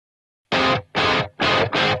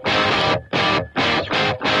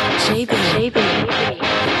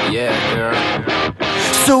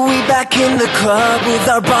So we back in the club with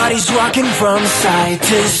our bodies rocking from side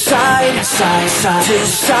to side, side, side to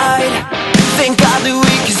side. Thank God the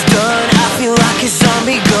week is done, I feel like a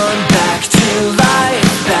zombie gone back to life,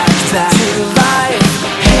 back to life.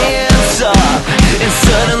 Hands up, and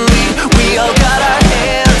suddenly we all got our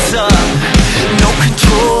hands up. No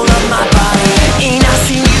control of my body, ain't I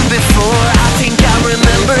seen you before? I think I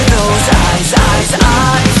remember those eyes, eyes,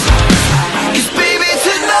 eyes. 'Cause baby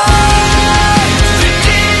tonight, the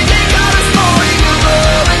DJ got us falling in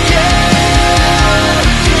love again.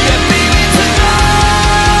 Yeah baby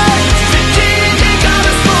tonight, the DJ got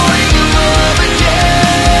us falling in love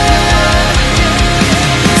again.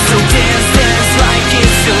 So dance, dance like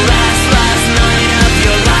it's the last night of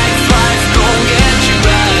your life. Life's gon' get you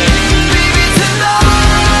right. Baby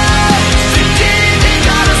tonight, the DJ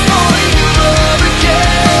got us falling in love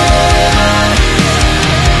again.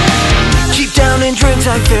 Keep downing drinks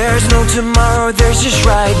like there's no tomorrow, there's just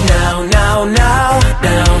right now, now, now,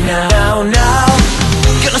 now, now, now.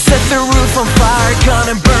 Gonna set the roof on fire,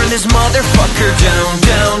 gonna burn this motherfucker down,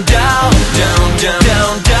 down, down, down, down,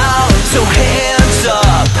 down, down. So hey